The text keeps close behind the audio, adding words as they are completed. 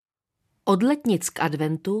Od letnic k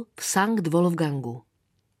adventu v Sankt Wolfgangu.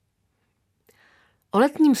 O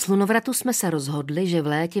letním slunovratu jsme se rozhodli, že v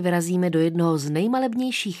létě vyrazíme do jednoho z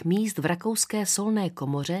nejmalebnějších míst v rakouské solné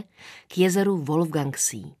komoře k jezeru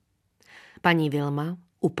Wolfgangsee. Paní Vilma,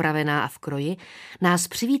 upravená a v kroji, nás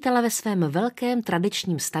přivítala ve svém velkém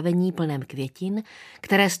tradičním stavení plném květin,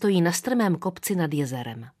 které stojí na strmém kopci nad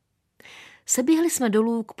jezerem. Seběhli jsme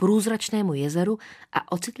dolů k průzračnému jezeru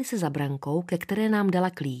a ocitli se za brankou, ke které nám dala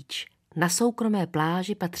klíč, na soukromé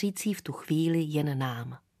pláži patřící v tu chvíli jen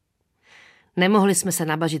nám. Nemohli jsme se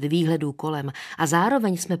nabažit výhledů kolem a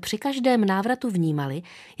zároveň jsme při každém návratu vnímali,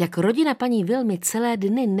 jak rodina paní Vilmy celé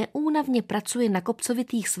dny neúnavně pracuje na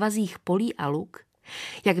kopcovitých svazích polí a luk,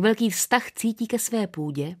 jak velký vztah cítí ke své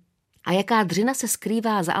půdě a jaká dřina se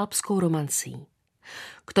skrývá za alpskou romancí.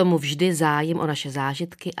 K tomu vždy zájem o naše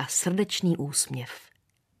zážitky a srdečný úsměv.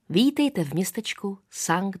 Vítejte v městečku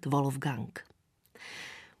Sankt Wolfgang.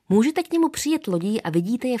 Můžete k němu přijet lodí a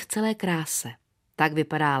vidíte je v celé kráse. Tak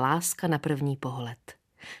vypadá láska na první pohled.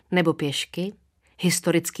 Nebo pěšky,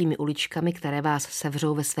 historickými uličkami, které vás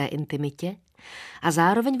sevřou ve své intimitě a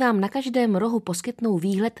zároveň vám na každém rohu poskytnou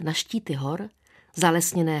výhled na štíty hor,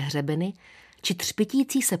 zalesněné hřebeny či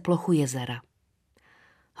třpitící se plochu jezera.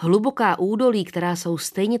 Hluboká údolí, která jsou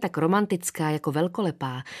stejně tak romantická jako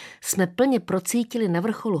velkolepá, jsme plně procítili na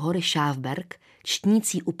vrcholu hory Schafberg,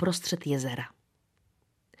 čtnící uprostřed jezera.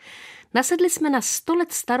 Nasedli jsme na 100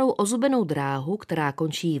 let starou ozubenou dráhu, která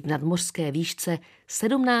končí v nadmořské výšce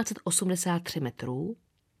 1783 metrů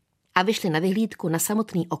a vyšli na vyhlídku na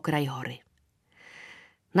samotný okraj hory.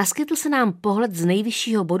 Naskytl se nám pohled z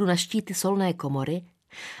nejvyššího bodu na štíty solné komory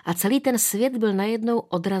a celý ten svět byl najednou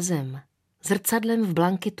odrazem, zrcadlem v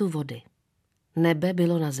blankitu vody. Nebe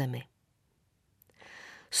bylo na zemi.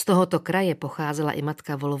 Z tohoto kraje pocházela i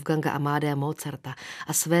matka Wolfganga Amadea Mozarta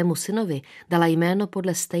a svému synovi dala jméno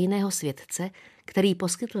podle stejného světce, který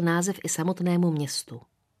poskytl název i samotnému městu.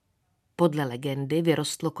 Podle legendy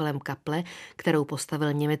vyrostlo kolem kaple, kterou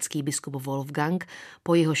postavil německý biskup Wolfgang,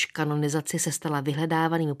 po jehož kanonizaci se stala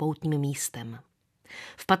vyhledávaným poutním místem.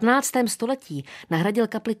 V 15. století nahradil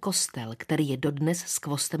kapli kostel, který je dodnes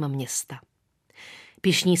skvostem města.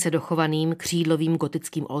 Pyšní se dochovaným křídlovým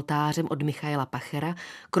gotickým oltářem od Michaela Pachera,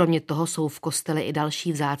 kromě toho jsou v kostele i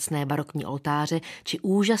další vzácné barokní oltáře či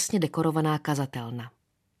úžasně dekorovaná kazatelna.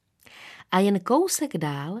 A jen kousek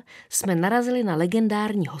dál jsme narazili na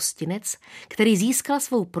legendární hostinec, který získal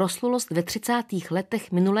svou proslulost ve 30.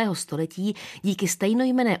 letech minulého století díky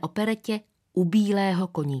stejnojmenné operetě U bílého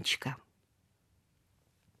koníčka.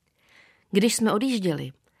 Když jsme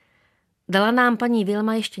odjížděli, dala nám paní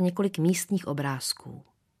Vilma ještě několik místních obrázků.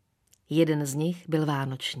 Jeden z nich byl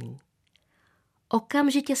vánoční.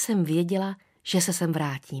 Okamžitě jsem věděla, že se sem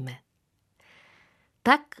vrátíme.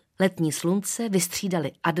 Tak letní slunce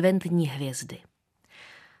vystřídaly adventní hvězdy.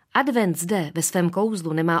 Advent zde ve svém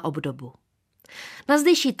kouzlu nemá obdobu. Na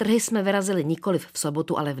zdejší trhy jsme vyrazili nikoliv v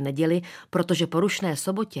sobotu, ale v neděli, protože po rušné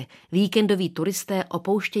sobotě víkendoví turisté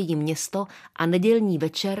opouštějí město a nedělní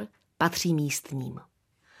večer patří místním.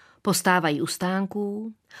 Postávají u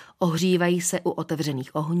stánků, ohřívají se u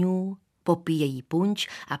otevřených ohňů, popíjejí punč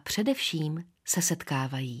a především se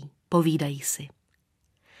setkávají, povídají si.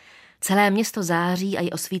 Celé město září a je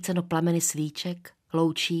osvíceno plameny svíček,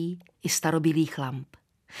 loučí i starobylých lamp.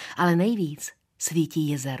 Ale nejvíc svítí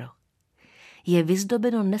jezero. Je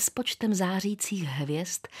vyzdobeno nespočtem zářících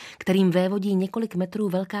hvězd, kterým vévodí několik metrů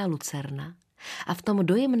velká lucerna a v tom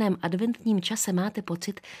dojemném adventním čase máte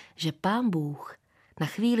pocit, že Pán Bůh na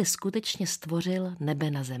chvíli skutečně stvořil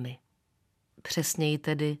nebe na zemi. Přesněji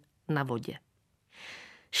tedy na vodě.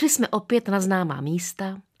 Šli jsme opět na známá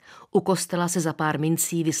místa, u kostela se za pár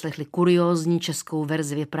mincí vyslechli kuriózní českou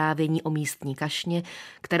verzi vyprávění o místní kašně,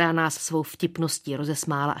 která nás svou vtipností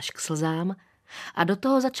rozesmála až k slzám, a do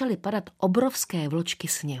toho začaly padat obrovské vločky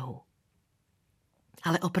sněhu.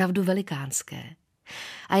 Ale opravdu velikánské.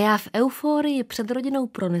 A já v euforii před rodinou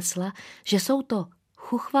pronesla, že jsou to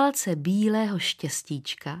chuchvalce bílého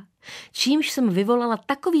štěstíčka, čímž jsem vyvolala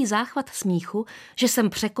takový záchvat smíchu, že jsem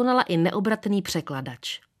překonala i neobratný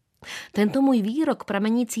překladač. Tento můj výrok,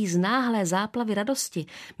 pramenící z náhlé záplavy radosti,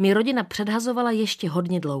 mi rodina předhazovala ještě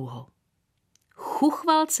hodně dlouho.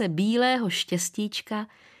 Chuchvalce bílého štěstíčka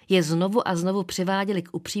je znovu a znovu přiváděli k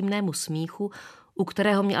upřímnému smíchu, u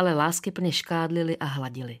kterého mě ale láskyplně škádlili a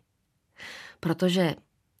hladili. Protože,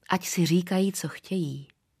 ať si říkají, co chtějí,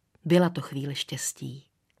 byla to chvíle štěstí.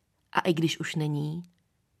 A i když už není,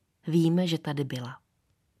 víme, že tady byla.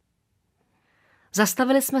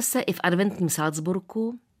 Zastavili jsme se i v adventním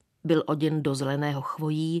Salzburgu, byl oděn do zeleného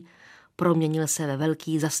chvojí, proměnil se ve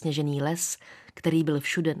velký zasněžený les, který byl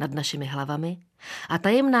všude nad našimi hlavami A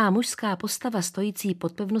tajemná mužská postava stojící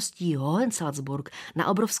pod pevností Hohensalzburg na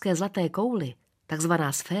obrovské zlaté kouli,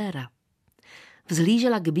 takzvaná sféra,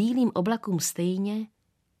 vzhlížela k bílým oblakům stejně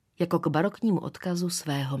jako k baroknímu odkazu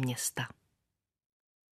svého města.